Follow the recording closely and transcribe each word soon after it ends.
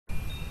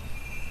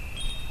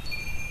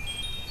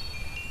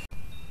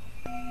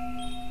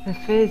The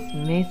first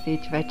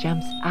message that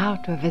jumps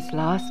out of this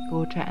last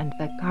quarter and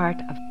the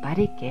card of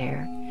body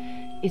care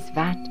is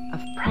that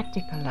of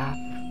practical love.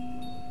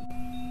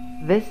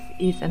 This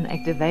is an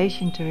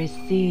activation to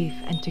receive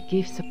and to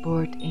give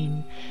support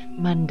in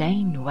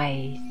mundane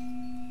ways,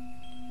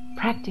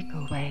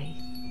 practical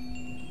ways,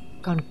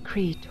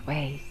 concrete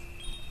ways.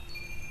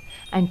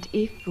 And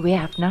if we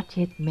have not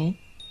yet met,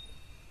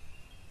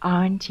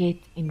 aren't yet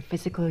in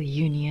physical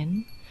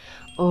union,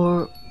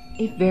 or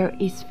if there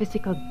is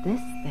physical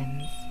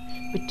distance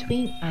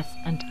between us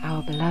and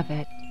our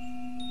beloved,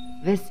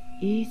 this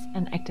is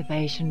an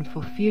activation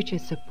for future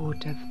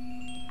supportive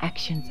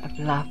actions of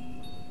love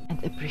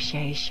and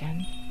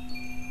appreciation,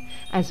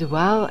 as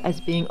well as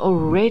being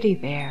already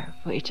there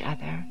for each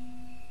other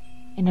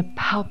in a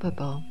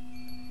palpable,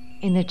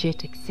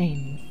 energetic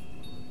sense,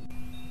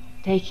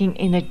 taking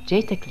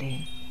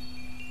energetically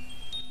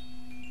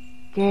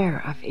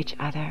care of each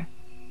other.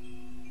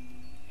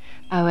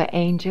 Our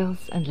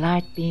angels and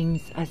light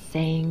beings are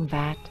saying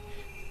that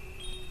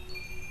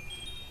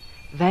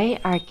they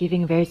are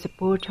giving their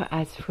support to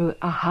us through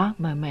aha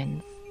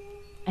moments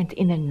and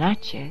inner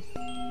nudges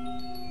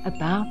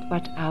about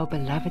what our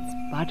beloved's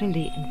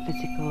bodily and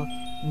physical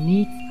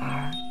needs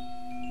are,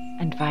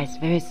 and vice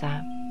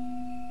versa.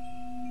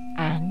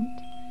 And,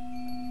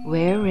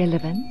 where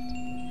relevant,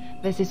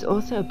 this is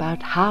also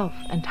about health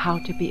and how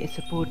to be a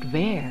support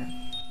there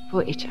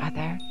for each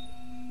other.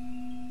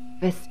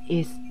 This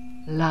is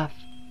love,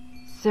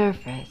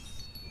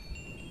 service,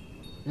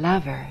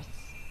 lovers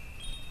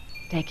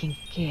taking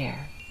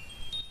care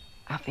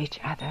of each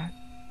other.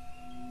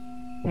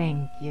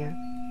 Thank you.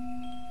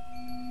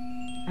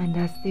 En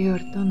dat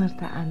stuurt onder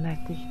de ander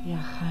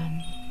dicht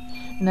gaan.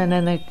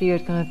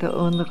 Nananatiert onder de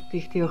onder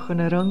dicht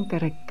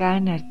gonoronker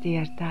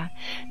kanartierta.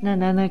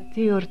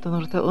 Nananatiert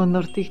onder de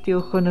onder dicht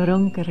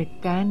gonoronker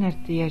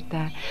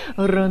kanartierta.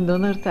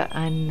 Rondonder de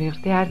ander,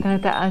 de hart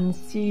aan de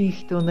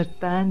aanzicht onder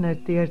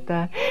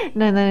tanartierta.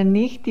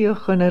 Nananich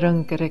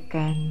gonoronker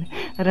kan.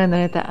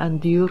 Ranner de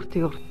aanduurt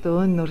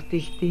onder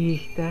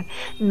dicht.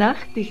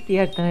 Nacht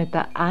dicht aan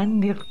de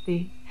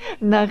aandirti.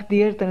 Nach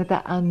dir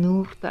te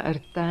anurta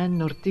artan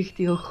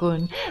nortichti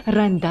ojon,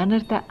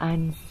 randanerte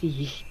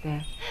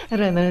ansichte,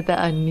 ranerte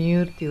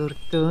anurti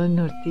orton,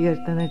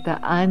 nortiertanete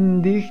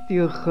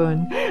andichti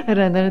ojon,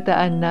 ranerte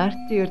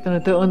anarti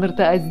ortonete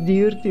onderte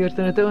asdiurti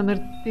ortonete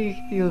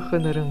ondertichti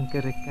ojon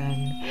runkerkan,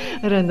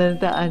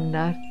 ranerte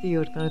anarti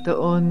ortonete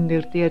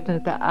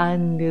ondertiertanete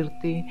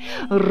andirti,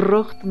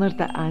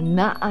 rochtanete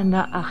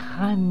ana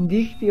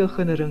achandichti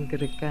ojon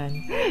runkerkan,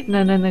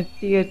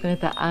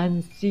 nananatiertanete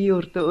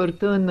ansiorte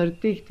orton,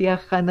 nortichtia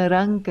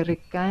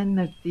ganarankerikan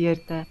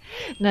nartierta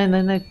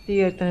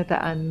nananartierta nata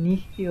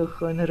annichtio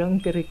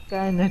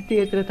gonaronkerikan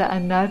nartierta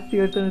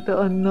anartierta nata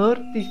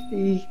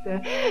onortistichta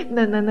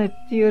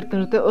nananartierta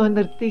nata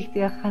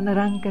onortichtia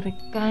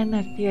ganarankerikan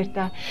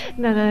nartierta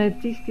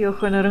nananartichtio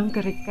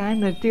gonaronkerikan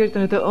nartierta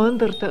nata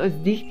onderta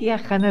osdichtia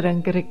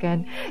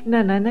ganarankerikan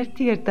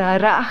nananartierta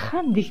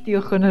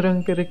raachandichtio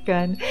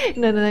gonaronkerikan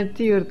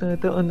nananartierta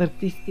nata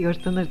onortistio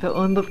nata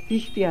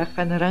ondertichtia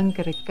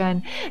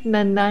ganarankerikan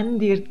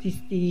nanandir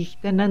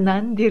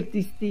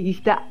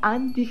Nanandirtistichta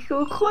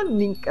anticho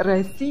gonning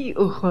rasi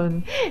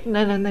ogon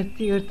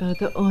nananartierta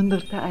te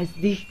onderta as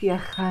dichtia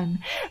gaan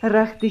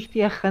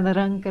rachtichtia gaan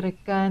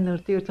rankerekan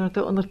ortierta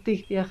te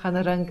ondertichtia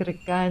gaan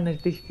rankerekan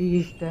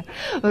dichtichta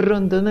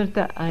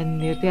rondonerta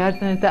annirti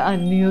harta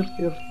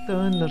annirti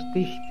orton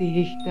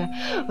ortichtichta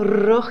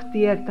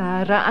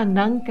rochtierta ra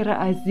anankere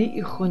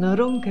asi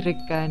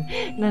gonoronkerekan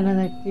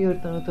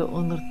nananartierta te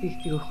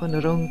ondertichtia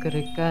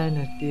gonoronkerekan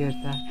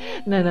ortierta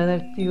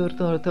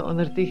nananartierta te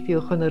ondertichti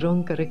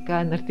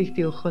gonoronkerekan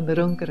artichti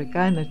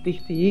gonoronkerekan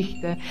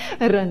artichtichta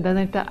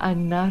randanarta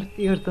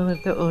anarti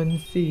ortonerta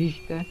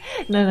onsichta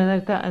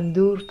nananarta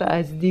andurta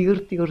as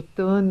diurti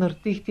orton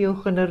ortichti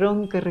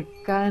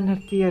gonoronkerekan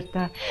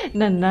artierta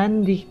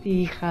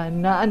nanandichticha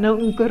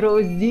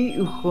nanonkerosi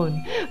ugon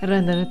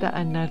randanarta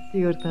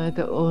anarti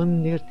ortonerta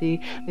onirti.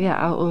 We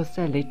are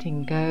also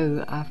letting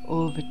go of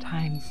all the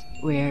times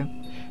where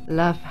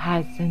love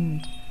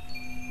hasn't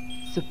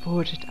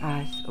supported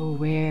us, or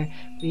where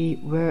we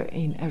were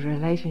in a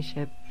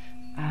relationship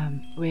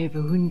where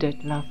the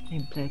wounded love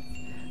templates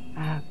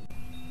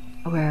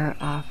were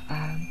of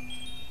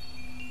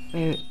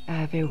where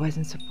there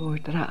wasn't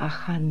support,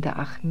 ra'achanda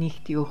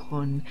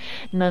achnichtiochon,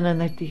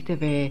 nananartichte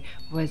there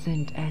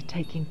wasn't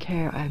taking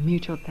care,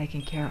 mutual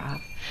taking care of,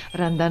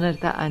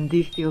 randanarta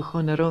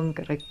andichtiochon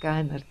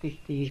ronkerekan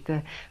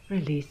artichtichte,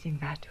 releasing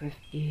that with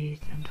ease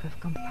and with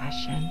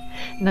compassion,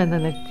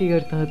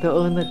 nananartiorton te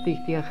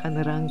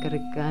onartichtiochon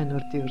rankerekan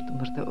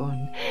ortiorton te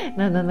on,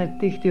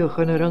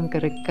 nananartichtiochon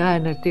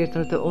ronkerekan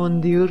artiorton te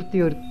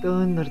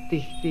ondiurtiorton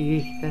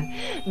ortichtichte,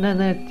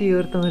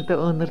 nanartiorton te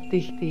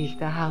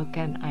onartichtichte. How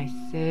can I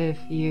serve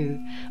you,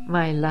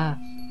 my love?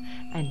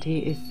 And he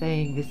is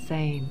saying the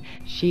same,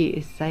 she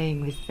is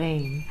saying the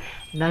same.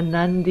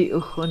 Nanandi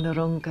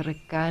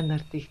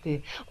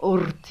uchonoronkarakanertichte,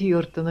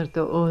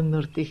 ortiortonerto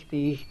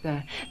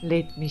onortichte.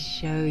 Let me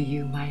show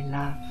you my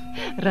love.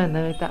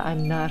 Ranata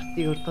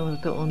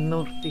anartiortonerto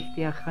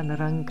onortichte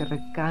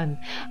achanarankarakan,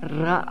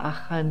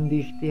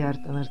 raachandichte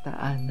artonerta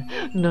an,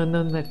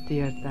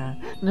 nononertierta,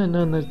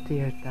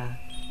 nononertierta,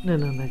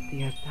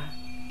 nononertierta.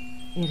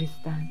 It is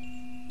done.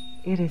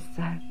 It is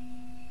so.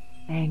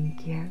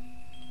 Thank you.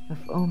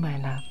 With all my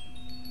love,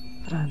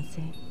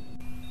 Francie.